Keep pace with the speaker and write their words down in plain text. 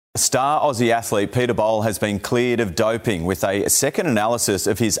Star Aussie athlete Peter Bol has been cleared of doping with a second analysis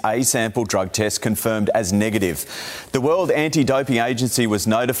of his A-sample drug test confirmed as negative. The World Anti-Doping Agency was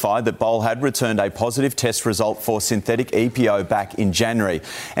notified that Bol had returned a positive test result for synthetic EPO back in January.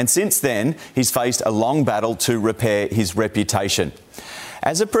 And since then, he's faced a long battle to repair his reputation.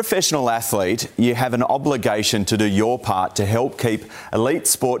 As a professional athlete, you have an obligation to do your part to help keep elite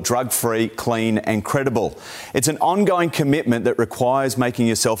sport drug-free, clean and credible. It's an ongoing commitment that requires making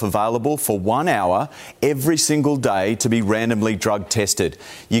yourself available for 1 hour every single day to be randomly drug tested.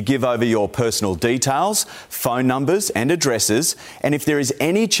 You give over your personal details, phone numbers and addresses, and if there is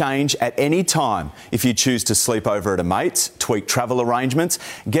any change at any time, if you choose to sleep over at a mate's, tweak travel arrangements,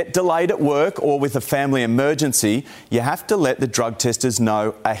 get delayed at work or with a family emergency, you have to let the drug testers know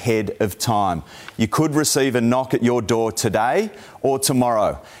ahead of time. You could receive a knock at your door today or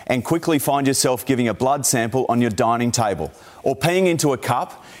tomorrow and quickly find yourself giving a blood sample on your dining table or peeing into a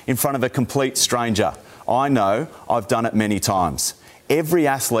cup in front of a complete stranger. I know, I've done it many times. Every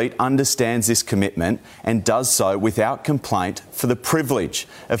athlete understands this commitment and does so without complaint for the privilege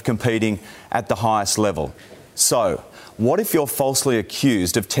of competing at the highest level. So, what if you're falsely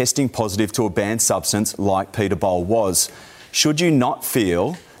accused of testing positive to a banned substance like Peter Bol was? Should you not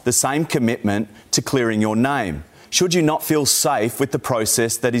feel the same commitment to clearing your name? Should you not feel safe with the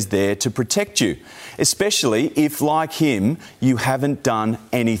process that is there to protect you? Especially if, like him, you haven't done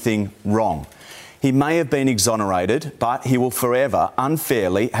anything wrong. He may have been exonerated, but he will forever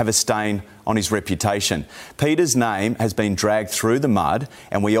unfairly have a stain on his reputation. Peter's name has been dragged through the mud,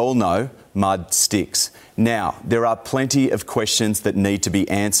 and we all know mud sticks. Now, there are plenty of questions that need to be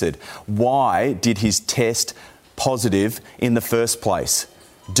answered. Why did his test positive in the first place?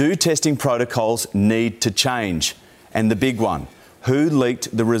 Do testing protocols need to change? And the big one, who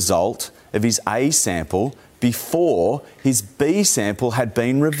leaked the result of his A sample before his B sample had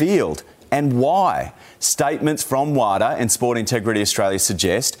been revealed? And why? Statements from WADA and Sport Integrity Australia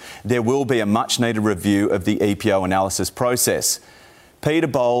suggest there will be a much needed review of the EPO analysis process. Peter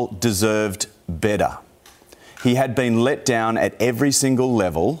Bol deserved better. He had been let down at every single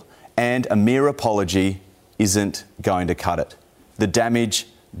level, and a mere apology isn't going to cut it. The damage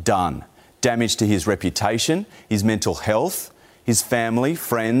done. Damage to his reputation, his mental health, his family,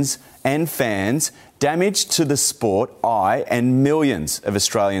 friends and fans. Damage to the sport I and millions of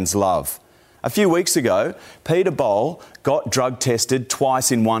Australians love. A few weeks ago, Peter Bol got drug tested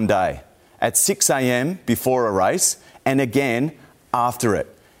twice in one day. At 6 a.m. before a race and again after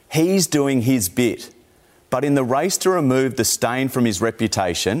it. He's doing his bit. But in the race to remove the stain from his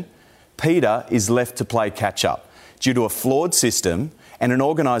reputation, Peter is left to play catch-up due to a flawed system and an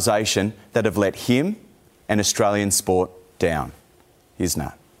organisation that have let him and Australian sport down. Here's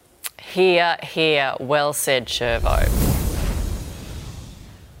Nat. Here, well said, Shirvo.